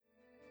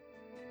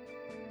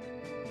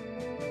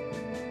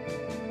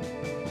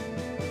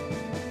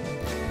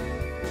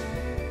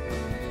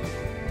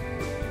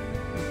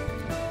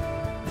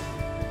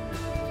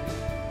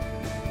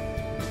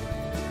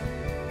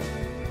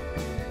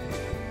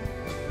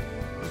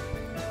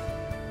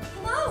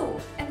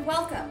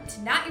Welcome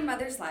to Not Your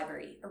Mother's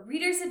Library, a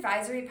reader's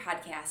advisory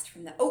podcast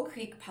from the Oak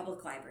Creek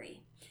Public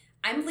Library.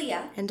 I'm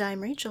Leah. And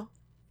I'm Rachel.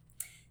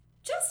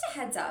 Just a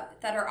heads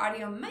up that our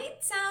audio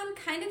might sound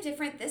kind of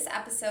different this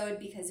episode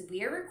because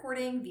we are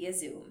recording via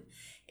Zoom.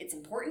 It's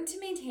important to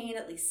maintain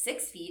at least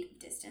 6 feet of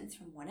distance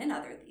from one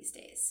another these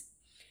days.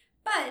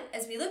 But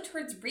as we look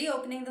towards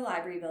reopening the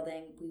library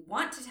building, we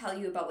want to tell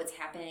you about what's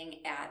happening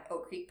at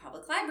Oak Creek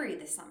Public Library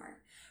this summer.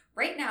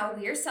 Right now,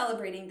 we are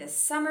celebrating the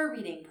Summer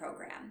Reading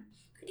Program.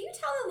 Could you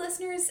tell the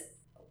listeners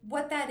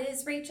what that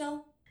is,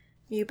 Rachel?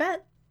 You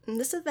bet.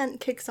 This event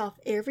kicks off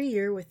every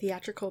year with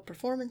theatrical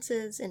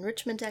performances,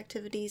 enrichment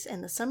activities,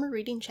 and the Summer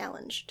Reading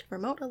Challenge to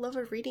promote a love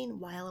of reading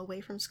while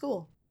away from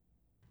school.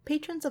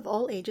 Patrons of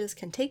all ages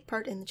can take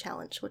part in the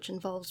challenge, which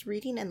involves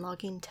reading and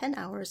logging 10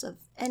 hours of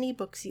any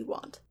books you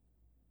want.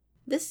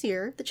 This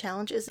year, the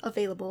challenge is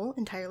available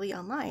entirely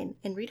online,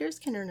 and readers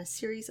can earn a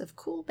series of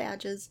cool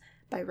badges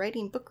by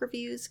writing book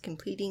reviews,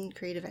 completing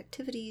creative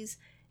activities,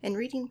 and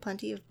reading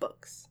plenty of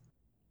books.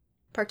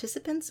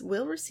 Participants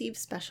will receive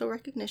special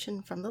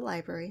recognition from the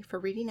library for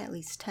reading at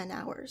least 10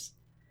 hours.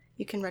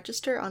 You can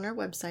register on our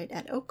website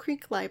at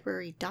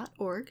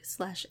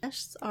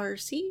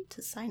oakcreeklibrary.org/src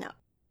to sign up.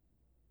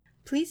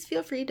 Please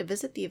feel free to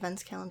visit the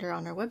events calendar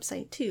on our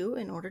website too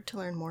in order to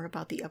learn more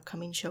about the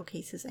upcoming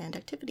showcases and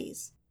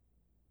activities.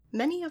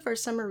 Many of our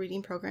summer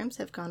reading programs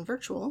have gone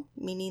virtual,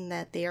 meaning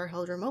that they are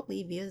held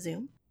remotely via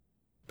Zoom.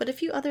 But a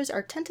few others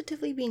are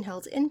tentatively being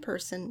held in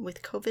person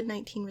with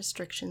COVID-19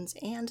 restrictions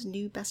and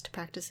new best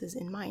practices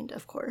in mind,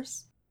 of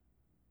course.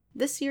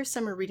 This year's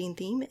summer reading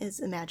theme is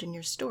Imagine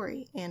Your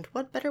Story, and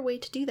what better way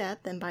to do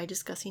that than by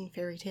discussing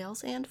fairy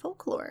tales and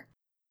folklore?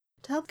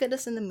 To help get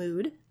us in the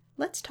mood,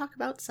 let's talk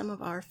about some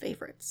of our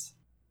favorites.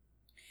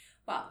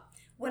 Well,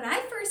 when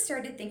I first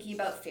started thinking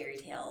about fairy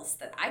tales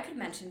that I could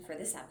mention for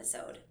this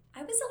episode,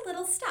 I was a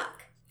little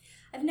stuck.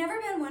 I've never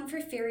been one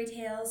for fairy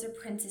tales or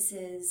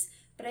princesses,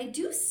 but I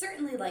do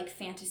certainly like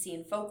fantasy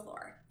and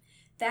folklore.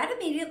 That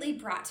immediately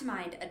brought to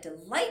mind a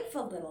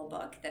delightful little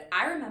book that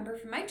I remember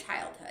from my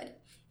childhood.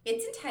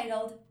 It's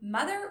entitled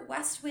Mother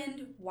West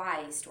Wind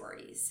Y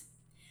Stories.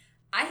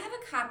 I have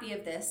a copy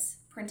of this,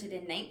 printed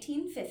in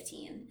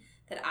 1915,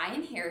 that I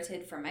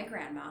inherited from my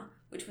grandma,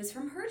 which was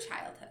from her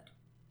childhood.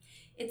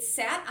 It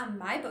sat on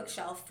my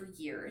bookshelf for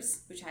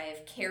years, which I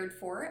have cared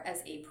for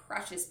as a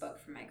precious book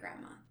from my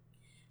grandma.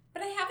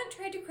 But I haven't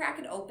tried to crack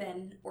it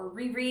open or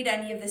reread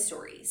any of the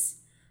stories.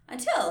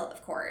 Until,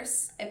 of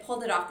course, I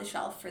pulled it off the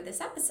shelf for this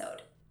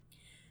episode.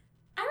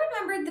 I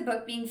remembered the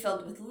book being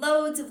filled with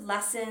loads of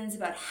lessons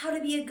about how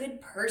to be a good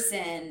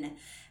person,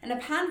 and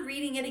upon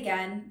reading it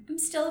again, I'm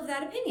still of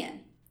that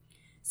opinion.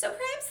 So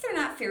perhaps they're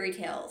not fairy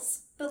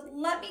tales, but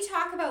let me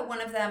talk about one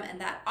of them, and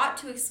that ought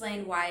to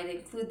explain why I'd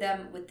include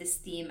them with this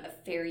theme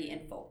of fairy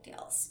and folk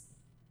tales.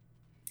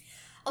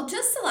 I'll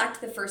just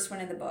select the first one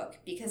in the book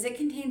because it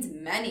contains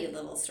many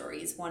little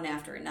stories, one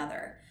after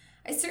another.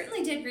 I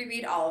certainly did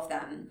reread all of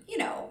them,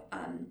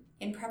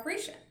 in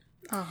preparation.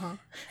 So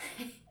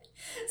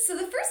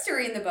the first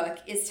story in the book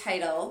is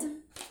titled,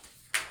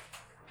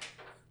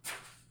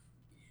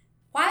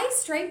 Why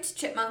Striped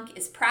Chipmunk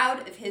is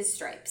Proud of His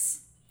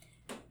Stripes.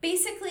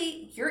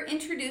 Basically, you're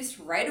introduced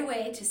right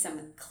away to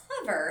some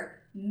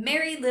clever,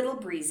 merry little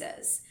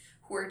breezes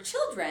who are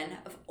children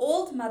of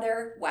Old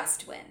Mother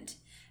West Wind,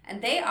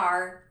 and they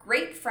are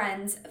great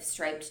friends of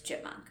Striped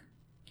Chipmunk.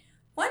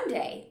 One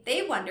day,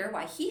 they wonder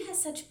why he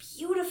has such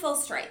beautiful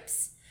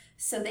stripes.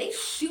 So they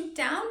shoot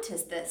down to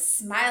the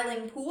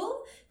Smiling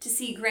Pool to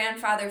see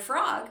Grandfather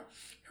Frog,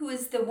 who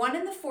is the one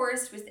in the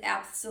forest with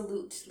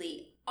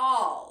absolutely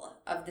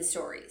all of the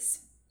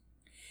stories.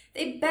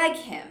 They beg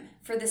him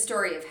for the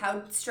story of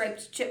how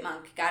Striped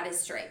Chipmunk got his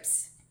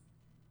stripes.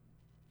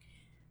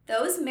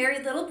 Those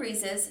merry little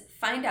breezes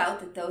find out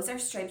that those are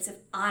stripes of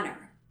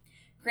honor.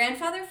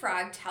 Grandfather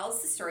Frog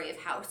tells the story of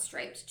how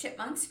Striped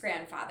Chipmunk's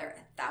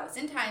grandfather,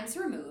 1,000 times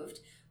removed,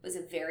 was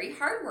a very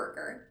hard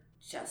worker,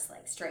 just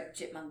like Striped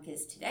Chipmunk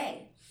is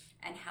today,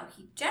 and how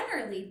he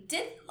generally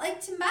didn't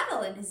like to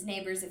meddle in his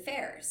neighbors'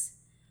 affairs.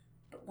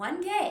 But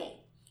one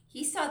day,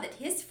 he saw that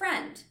his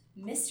friend,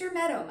 Mr.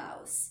 Meadow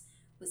Mouse,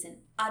 was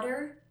in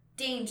utter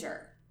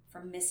danger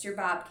from Mr.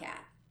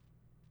 Bobcat.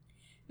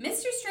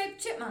 Mr.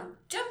 Striped Chipmunk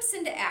jumps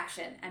into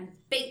action and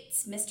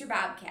baits Mr.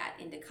 Bobcat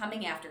into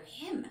coming after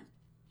him.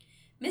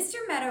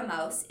 Mr. Meadow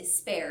Mouse is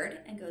spared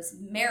and goes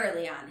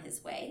merrily on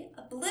his way,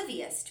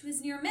 oblivious to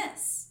his near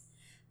miss.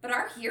 But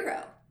our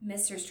hero,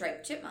 Mr.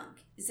 Striped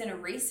Chipmunk, is in a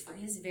race for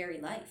his very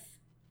life.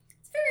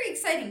 It's very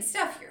exciting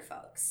stuff here,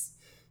 folks.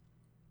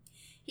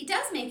 He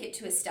does make it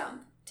to a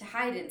stump to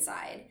hide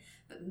inside,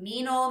 but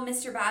mean old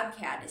Mr.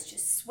 Bobcat is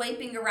just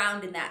swiping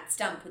around in that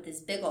stump with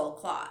his big old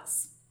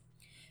claws.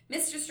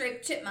 Mr.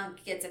 Striped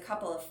Chipmunk gets a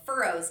couple of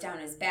furrows down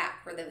his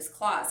back where those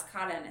claws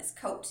caught on his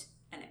coat,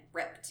 and it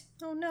ripped.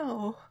 Oh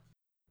no.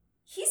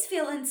 He's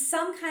feeling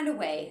some kind of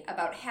way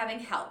about having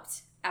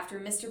helped after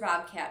Mr.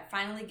 Bobcat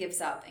finally gives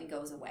up and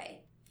goes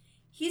away.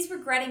 He's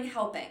regretting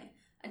helping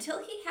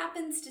until he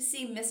happens to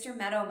see Mr.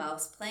 Meadow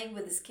Mouse playing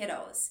with his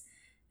kiddos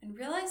and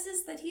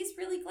realizes that he's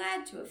really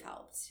glad to have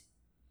helped.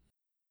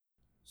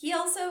 He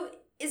also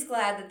is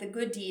glad that the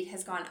good deed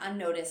has gone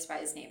unnoticed by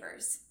his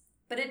neighbors.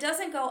 But it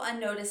doesn't go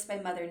unnoticed by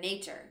Mother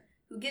Nature,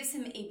 who gives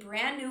him a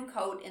brand new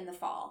coat in the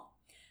fall.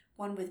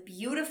 One with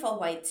beautiful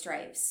white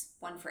stripes,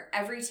 one for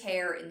every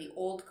tear in the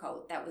old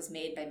coat that was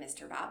made by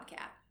Mr.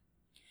 Bobcat.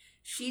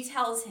 She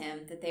tells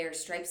him that they are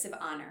stripes of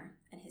honor,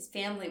 and his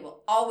family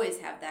will always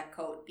have that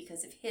coat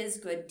because of his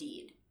good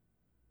deed.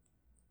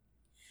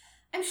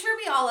 I'm sure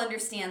we all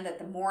understand that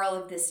the moral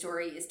of this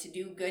story is to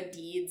do good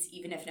deeds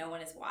even if no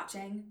one is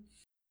watching,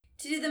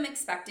 to do them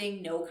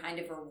expecting no kind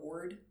of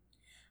reward.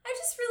 I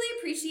just really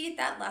appreciate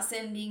that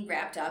lesson being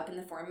wrapped up in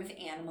the form of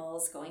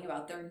animals going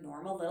about their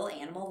normal little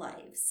animal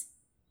lives.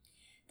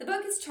 The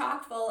book is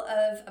chock full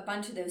of a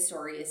bunch of those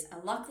stories,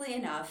 and luckily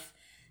enough,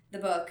 the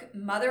book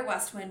Mother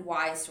West Wind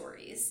Why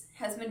Stories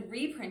has been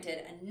reprinted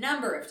a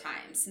number of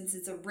times since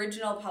its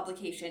original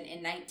publication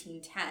in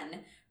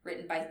 1910,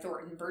 written by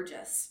Thornton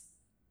Burgess.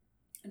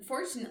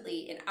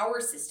 Unfortunately, in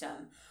our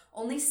system,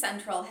 only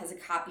Central has a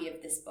copy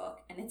of this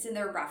book, and it's in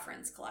their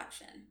reference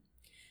collection.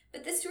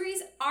 But the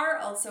stories are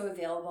also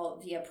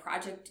available via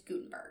Project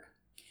Gutenberg.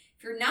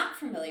 If you're not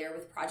familiar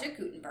with Project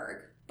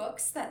Gutenberg,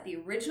 books that the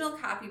original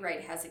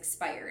copyright has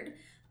expired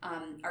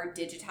are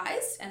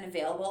digitized and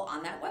available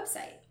on that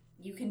website.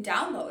 You can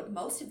download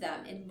most of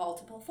them in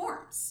multiple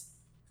forms.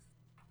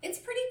 It's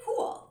pretty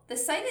cool. The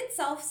site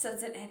itself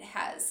says that it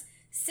has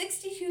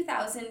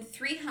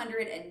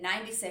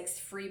 62,396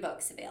 free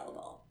books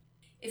available.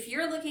 If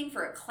you're looking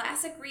for a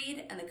classic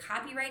read and the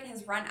copyright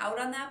has run out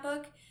on that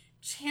book,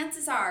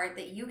 chances are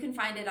that you can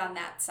find it on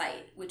that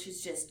site, which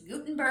is just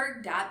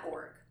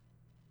gutenberg.org.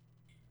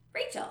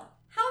 Rachel,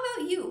 how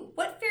about you?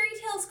 What fairy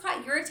tales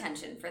caught your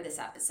attention for this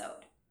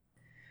episode?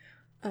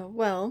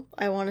 Well,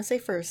 I want to say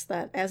first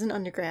that as an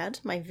undergrad,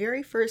 my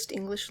very first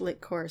English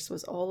Lit course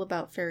was all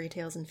about fairy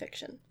tales and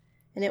fiction.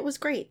 And it was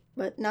great,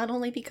 but not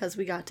only because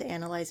we got to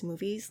analyze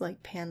movies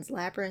like Pan's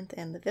Labyrinth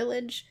and The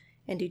Village,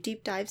 and do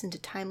deep dives into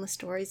timeless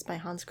stories by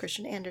Hans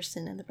Christian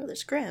Andersen and the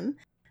Brothers Grimm,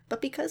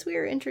 but because we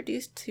were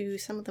introduced to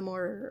some of the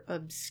more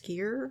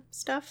obscure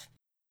stuff.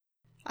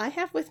 I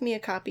have with me a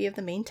copy of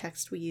the main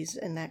text we used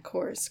in that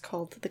course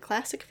called The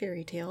Classic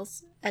Fairy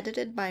Tales,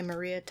 edited by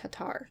Maria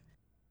Tatar.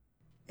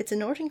 It's a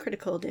Norton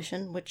Critical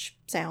Edition, which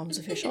sounds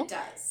official. It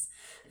does.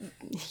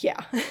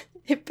 Yeah.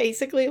 It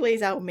basically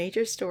lays out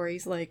major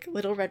stories like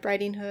Little Red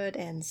Riding Hood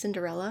and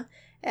Cinderella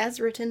as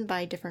written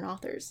by different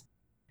authors.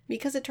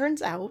 Because it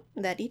turns out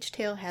that each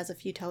tale has a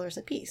few tellers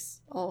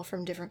apiece, all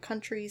from different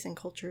countries and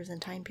cultures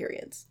and time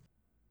periods.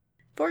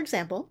 For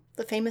example,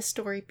 the famous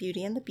story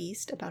Beauty and the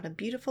Beast about a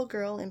beautiful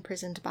girl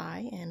imprisoned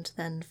by, and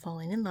then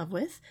falling in love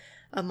with,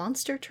 a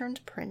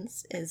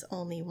monster-turned-prince is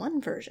only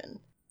one version.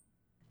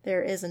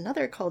 There is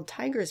another called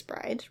Tiger's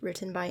Bride,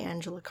 written by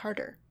Angela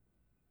Carter.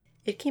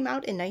 It came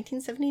out in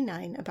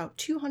 1979, about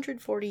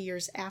 240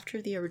 years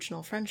after the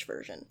original French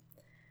version.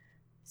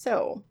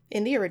 So,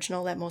 in the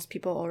original that most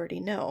people already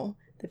know,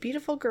 the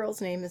beautiful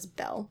girl's name is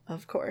Belle,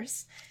 of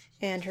course,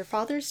 and her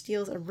father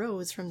steals a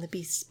rose from the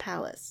Beast's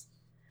palace.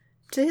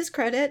 To his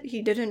credit,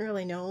 he didn't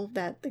really know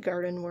that the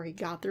garden where he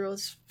got the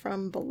rose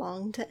from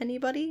belonged to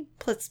anybody.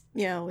 Plus,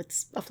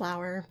 it's a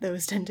flower.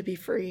 Those tend to be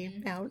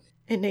free out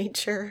in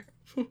nature.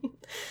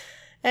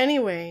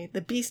 Anyway,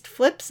 the Beast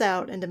flips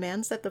out and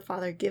demands that the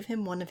father give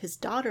him one of his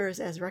daughters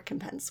as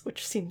recompense,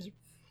 which seems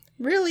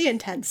really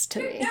intense to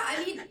me. Yeah,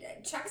 I mean,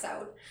 it checks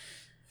out.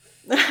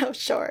 Oh,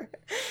 sure.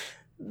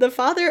 The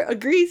father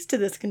agrees to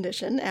this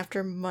condition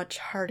after much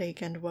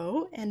heartache and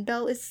woe, and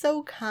Belle is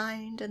so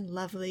kind and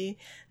lovely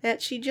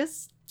that she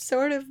just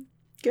sort of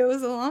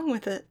goes along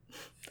with it.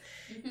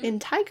 Mm-hmm. In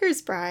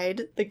Tiger's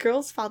Bride, the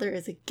girl's father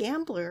is a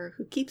gambler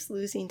who keeps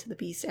losing to the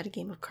Beast at a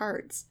game of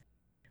cards.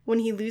 When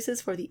he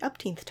loses for the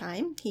upteenth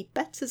time, he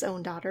bets his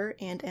own daughter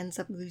and ends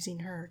up losing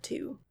her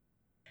too.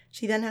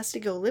 She then has to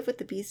go live with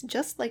the Beast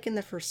just like in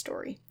the first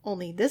story,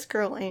 only this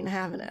girl ain't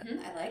having it.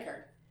 I like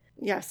her.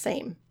 Yeah,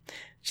 same.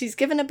 She's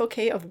given a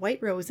bouquet of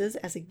white roses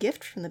as a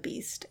gift from the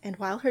Beast, and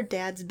while her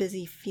dad's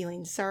busy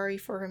feeling sorry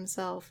for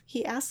himself,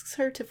 he asks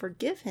her to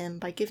forgive him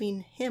by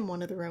giving him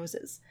one of the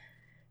roses.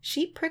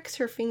 She pricks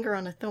her finger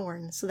on a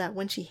thorn so that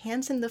when she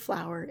hands him the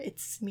flower,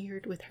 it's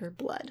smeared with her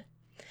blood.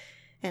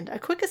 And a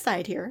quick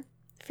aside here,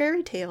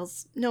 fairy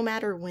tales, no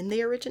matter when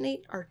they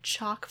originate, are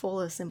chock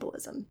full of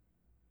symbolism.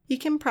 You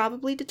can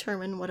probably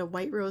determine what a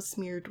white rose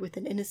smeared with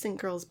an innocent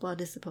girl's blood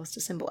is supposed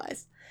to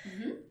symbolize.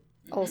 Mm-hmm.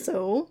 Mm-hmm.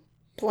 Also,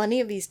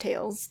 plenty of these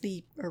tales,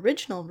 the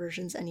original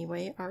versions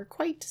anyway, are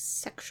quite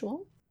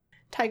sexual.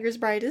 Tiger's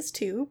Bride is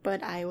too,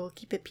 but I will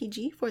keep it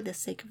PG for the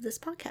sake of this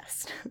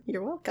podcast.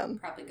 You're welcome.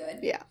 Probably good.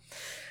 Yeah.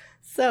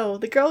 So,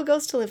 the girl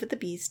goes to live with the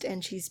Beast,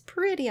 and she's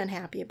pretty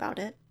unhappy about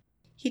it.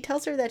 He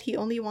tells her that he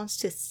only wants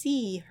to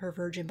see her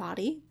virgin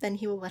body, then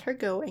he will let her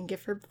go and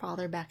give her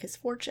father back his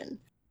fortune.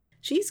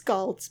 She's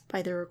galled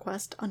by the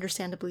request,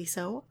 understandably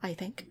so, I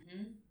think.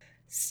 Mm-hmm.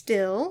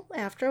 Still,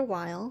 after a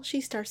while,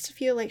 she starts to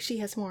feel like she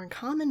has more in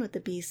common with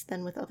the Beast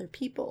than with other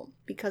people,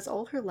 because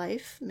all her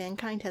life,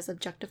 mankind has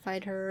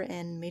objectified her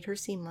and made her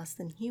seem less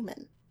than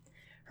human.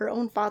 Her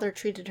own father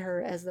treated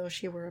her as though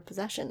she were a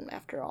possession,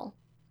 after all.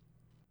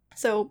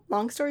 So,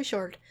 long story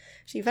short,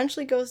 she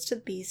eventually goes to the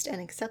beast and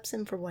accepts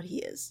him for what he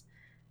is.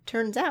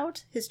 Turns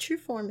out, his true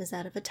form is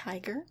that of a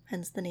tiger,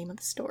 hence the name of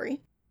the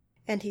story.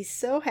 And he's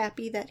so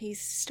happy that he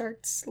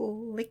starts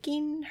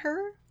licking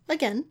her.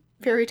 Again,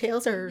 fairy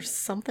tales are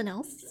something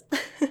else.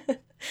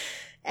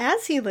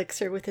 As he licks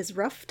her with his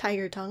rough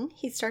tiger tongue,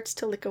 he starts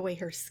to lick away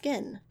her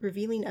skin,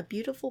 revealing a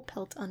beautiful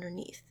pelt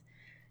underneath.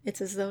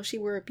 It's as though she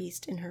were a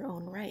beast in her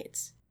own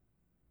rights.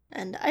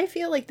 And I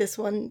feel like this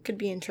one could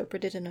be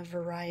interpreted in a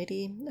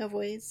variety of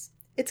ways.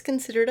 It's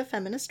considered a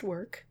feminist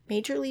work,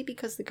 majorly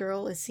because the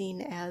girl is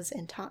seen as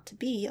and taught to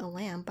be a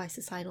lamb by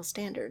societal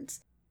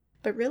standards.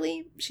 But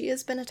really, she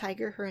has been a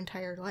tiger her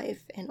entire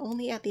life, and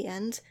only at the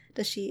end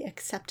does she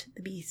accept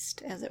the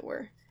beast, as it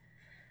were.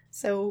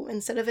 So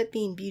instead of it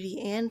being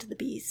Beauty and the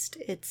Beast,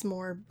 it's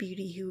more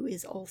Beauty who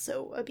is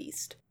also a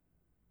beast.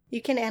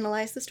 You can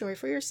analyze the story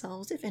for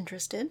yourselves if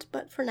interested,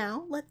 but for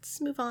now,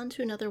 let's move on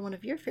to another one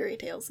of your fairy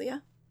tales,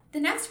 Leah. The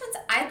next ones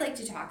I'd like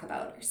to talk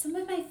about are some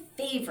of my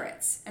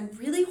favorites and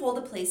really hold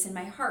a place in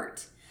my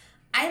heart.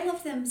 I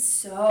loved them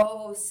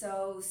so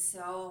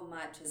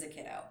much as a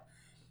kiddo.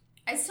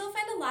 I still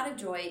find a lot of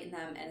joy in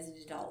them as an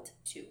adult,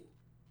 too.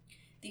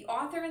 The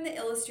author and the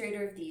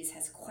illustrator of these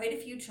has quite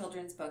a few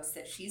children's books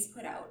that she's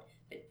put out,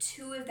 but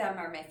 2 of them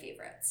are my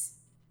favorites.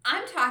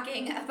 I'm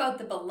talking about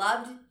the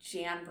beloved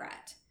Jan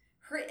Brett.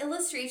 Her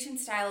illustration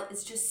style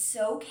is just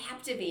so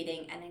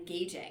captivating and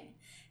engaging.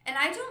 And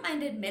I don't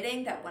mind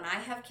admitting that when I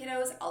have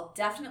kiddos, I'll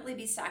definitely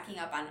be stocking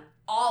up on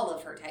all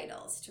of her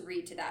titles to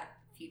read to that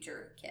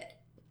future kid.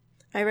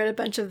 I read a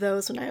bunch of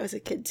those when I was a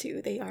kid,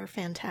 too. They are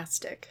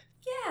fantastic.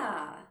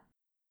 Yeah.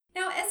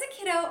 Now, as a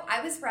kiddo,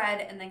 I was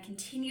read and then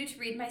continued to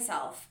read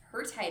myself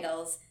her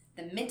titles,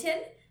 The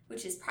Mitten,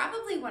 which is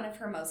probably one of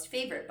her most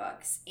favorite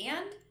books,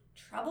 and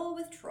Trouble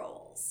with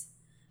Trolls.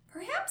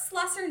 Perhaps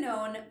lesser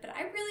known, but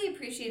I really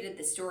appreciated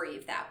the story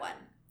of that one.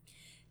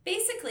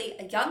 Basically,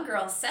 a young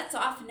girl sets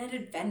off on an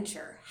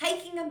adventure,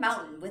 hiking a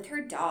mountain with her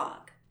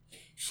dog.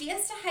 She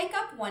has to hike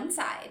up one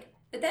side,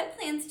 but then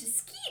plans to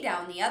ski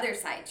down the other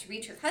side to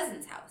reach her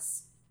cousin's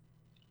house.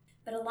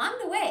 But along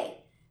the way,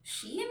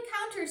 she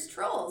encounters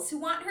trolls who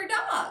want her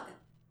dog.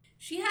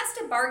 She has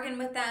to bargain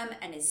with them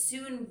and is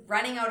soon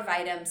running out of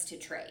items to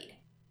trade.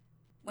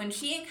 When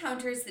she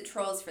encounters the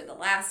trolls for the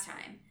last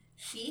time,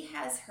 she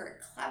has her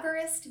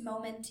cleverest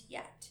moment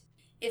yet.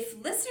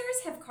 If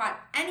listeners have caught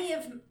any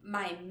of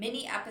my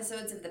mini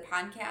episodes of the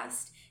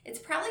podcast, it's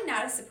probably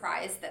not a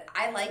surprise that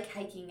I like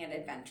hiking and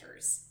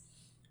adventures.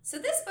 So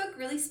this book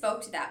really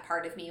spoke to that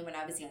part of me when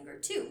I was younger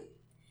too.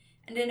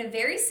 And in a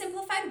very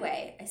simplified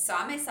way, I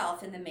saw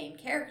myself in the main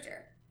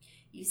character.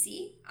 You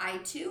see, I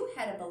too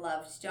had a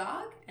beloved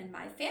dog, and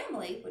my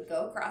family would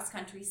go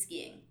cross-country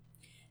skiing.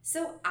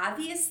 So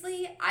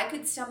obviously, I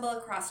could stumble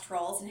across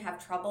trolls and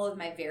have trouble of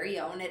my very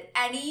own at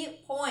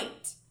any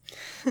point.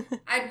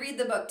 I'd read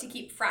the book to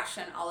keep fresh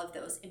on all of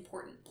those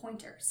important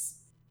pointers.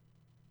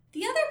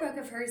 The other book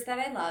of hers that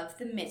I love,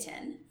 The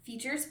Mitten,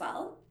 features,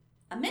 well,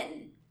 a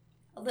mitten.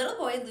 A little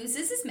boy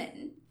loses his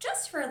mitten,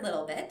 just for a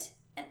little bit,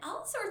 and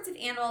all sorts of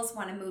animals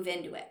want to move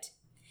into it.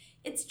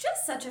 It's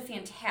just such a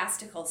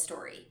fantastical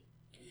story.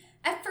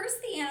 At first,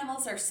 the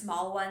animals are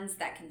small ones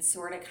that can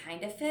sort of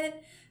kind of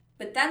fit,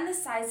 but then the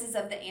sizes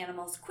of the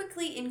animals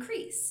quickly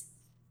increase.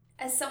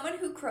 As someone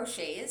who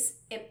crochets,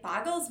 it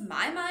boggles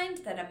my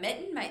mind that a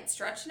mitten might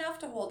stretch enough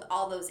to hold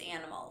all those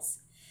animals.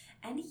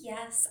 And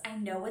yes, I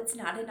know it's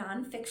not a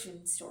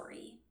nonfiction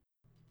story.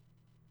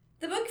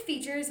 The book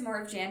features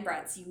more of Jan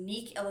Brett's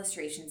unique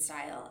illustration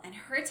style and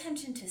her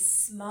attention to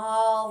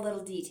small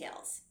little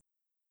details.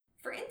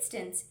 For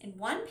instance, in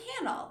one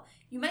panel,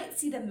 you might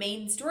see the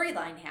main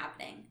storyline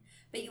happening,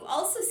 but you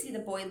also see the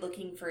boy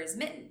looking for his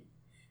mitten.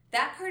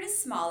 That part is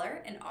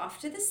smaller and off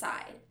to the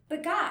side,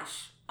 but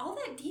gosh, all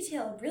that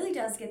detail really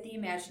does get the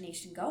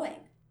imagination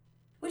going.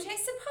 Which I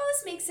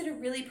suppose makes it a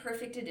really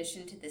perfect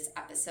addition to this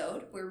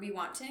episode, where we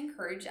want to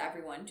encourage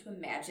everyone to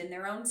imagine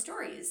their own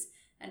stories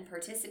and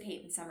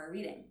participate in summer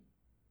reading.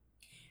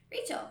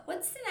 Rachel,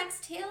 what's the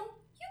next tale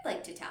you'd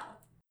like to tell?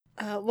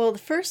 Well, the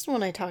first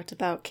one I talked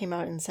about came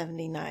out in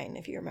 1979,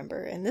 if you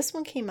remember, and this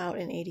one came out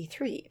in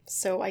 1983,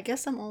 so I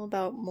guess I'm all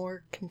about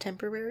more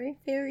contemporary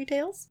fairy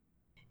tales.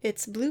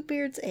 It's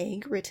Bluebeard's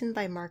Egg, written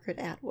by Margaret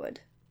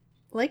Atwood.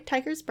 Like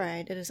Tiger's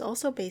Bride, it is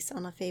also based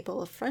on a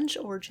fable of French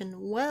origin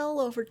well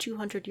over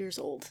 200 years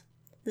old,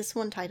 this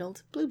one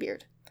titled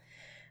Bluebeard.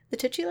 The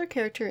titular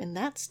character in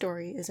that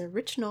story is a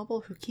rich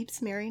noble who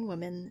keeps marrying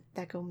women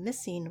that go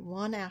missing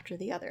one after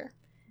the other.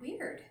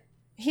 Weird.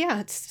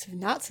 Yeah, it's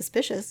not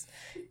suspicious.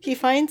 He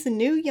finds a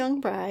new young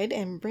bride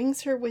and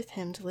brings her with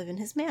him to live in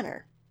his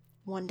manor.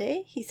 One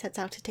day, he sets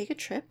out to take a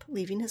trip,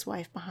 leaving his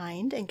wife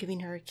behind and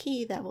giving her a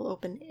key that will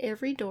open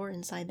every door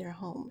inside their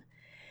home.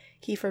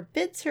 He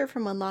forbids her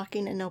from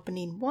unlocking and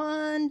opening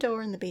one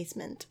door in the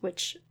basement,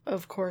 which,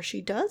 of course,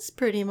 she does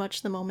pretty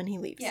much the moment he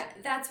leaves. Yeah,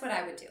 that's what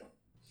I would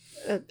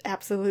do.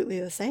 Absolutely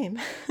the same.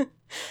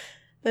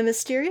 The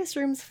mysterious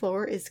room's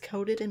floor is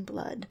coated in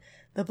blood.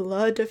 The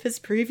blood of his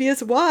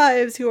previous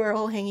wives, who are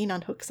all hanging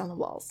on hooks on the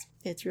walls.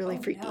 It's really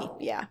freaky. No.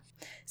 Yeah.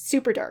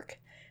 Super dark.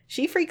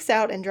 She freaks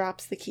out and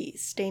drops the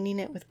keys, staining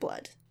it with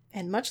blood.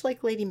 And much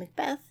like Lady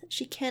Macbeth,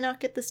 she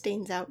cannot get the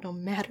stains out no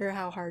matter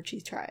how hard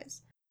she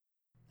tries.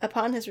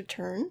 Upon his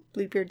return,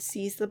 Bluebeard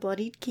sees the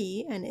bloodied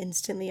key and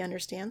instantly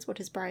understands what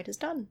his bride has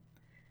done.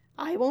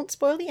 I won't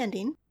spoil the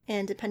ending,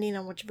 and depending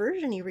on which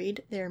version you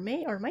read, there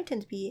may or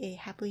mightn't be a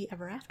happily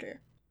ever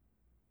after.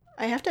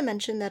 I have to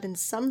mention that in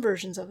some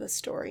versions of this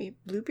story,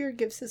 Bluebeard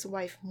gives his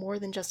wife more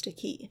than just a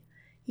key.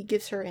 He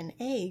gives her an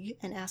egg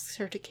and asks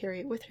her to carry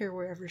it with her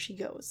wherever she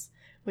goes.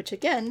 Which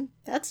again,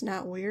 that's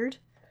not weird.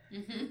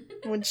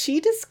 When she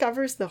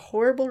discovers the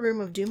horrible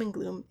room of doom and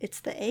gloom, it's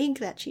the egg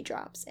that she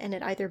drops, and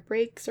it either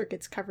breaks or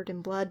gets covered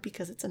in blood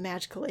because it's a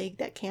magical egg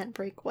that can't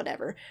break,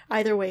 whatever.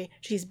 Either way,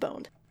 she's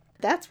boned.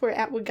 That's where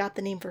Atwood got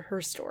the name for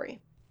her story.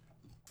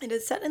 It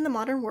is set in the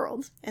modern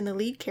world, and the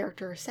lead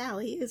character,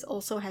 Sally, is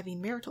also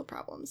having marital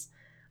problems.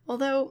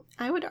 Although,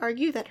 I would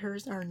argue that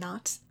hers are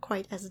not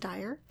quite as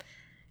dire.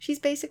 She's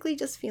basically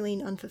just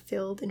feeling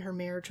unfulfilled in her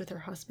marriage with her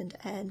husband,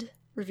 Ed,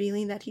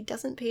 revealing that he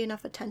doesn't pay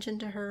enough attention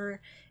to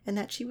her, and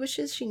that she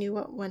wishes she knew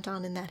what went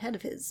on in that head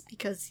of his,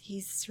 because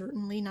he's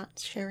certainly not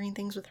sharing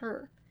things with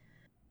her.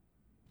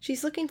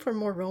 She's looking for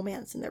more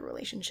romance in their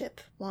relationship,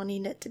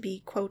 wanting it to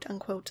be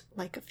quote-unquote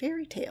like a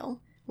fairy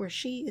tale, where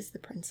she is the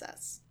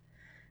princess.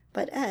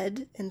 But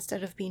Ed,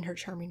 instead of being her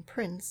charming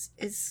prince,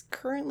 is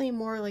currently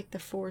more like the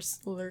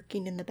force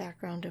lurking in the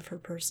background of her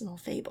personal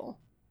fable.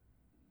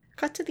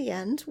 Cut to the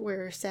end,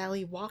 where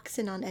Sally walks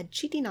in on Ed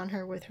cheating on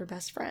her with her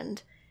best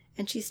friend,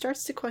 and she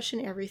starts to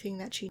question everything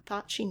that she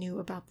thought she knew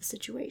about the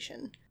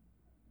situation.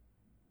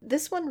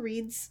 This one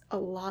reads a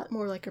lot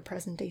more like a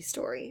present-day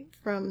story,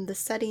 from the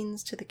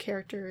settings to the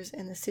characters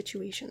and the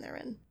situation they're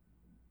in.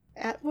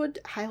 Atwood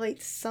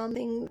highlights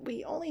something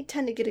we only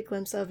tend to get a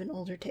glimpse of in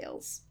older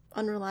tales: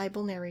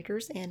 unreliable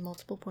narrators and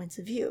multiple points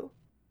of view.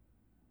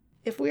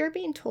 If we are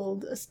being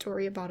told a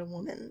story about a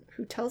woman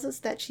who tells us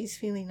that she's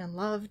feeling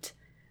unloved,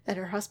 that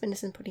her husband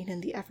isn't putting in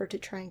the effort to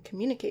try and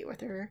communicate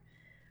with her,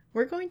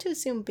 we're going to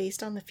assume,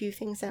 based on the few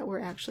things that we're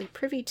actually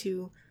privy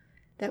to,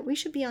 that we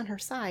should be on her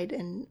side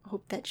and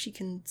hope that she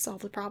can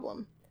solve the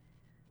problem.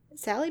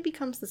 Sally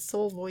becomes the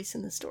sole voice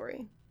in the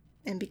story,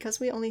 and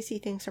because we only see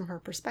things from her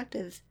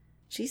perspective,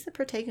 she's the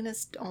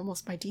protagonist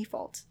almost by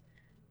default.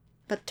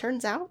 But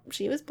turns out,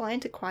 she was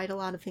blind to quite a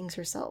lot of things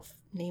herself,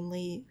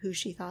 namely who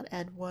she thought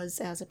Ed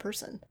was as a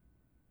person.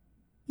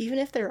 Even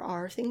if there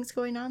are things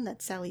going on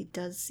that Sally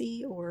does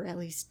see, or at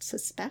least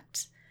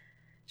suspect,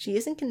 she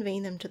isn't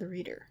conveying them to the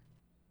reader.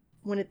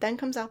 When it then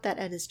comes out that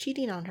Ed is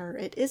cheating on her,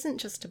 it isn't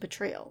just a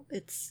betrayal,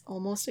 it's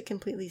almost a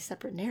completely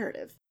separate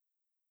narrative.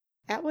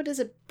 Atwood is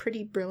a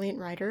pretty brilliant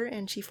writer,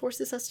 and she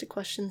forces us to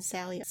question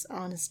Sally's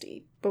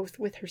honesty, both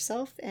with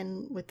herself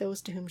and with those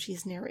to whom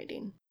she's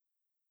narrating.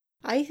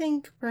 I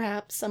think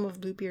perhaps some of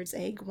Bluebeard's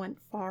egg went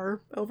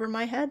far over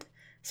my head,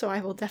 so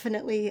I will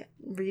definitely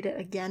read it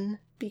again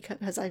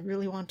because I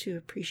really want to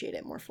appreciate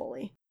it more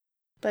fully.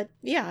 But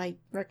yeah, I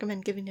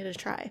recommend giving it a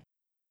try.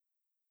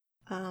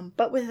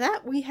 But with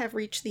that, we have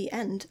reached the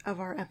end of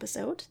our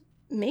episode.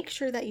 Make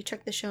sure that you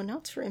check the show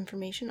notes for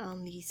information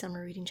on the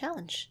Summer Reading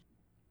Challenge.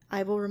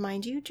 I will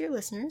remind you, dear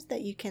listeners,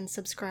 that you can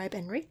subscribe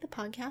and rate the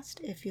podcast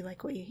if you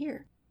like what you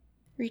hear.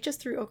 Reach us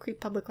through Oak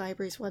Creek Public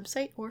Library's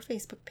website or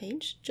Facebook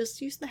page.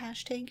 Just use the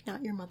hashtag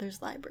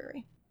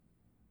 #NotYourMother'sLibrary.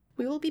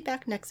 We will be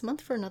back next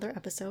month for another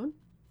episode.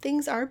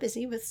 Things are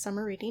busy with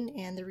summer reading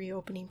and the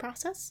reopening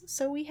process,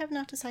 so we have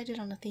not decided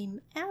on a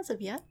theme as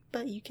of yet,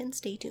 but you can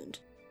stay tuned.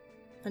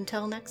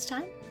 Until next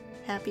time,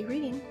 happy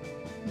reading.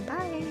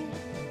 Bye!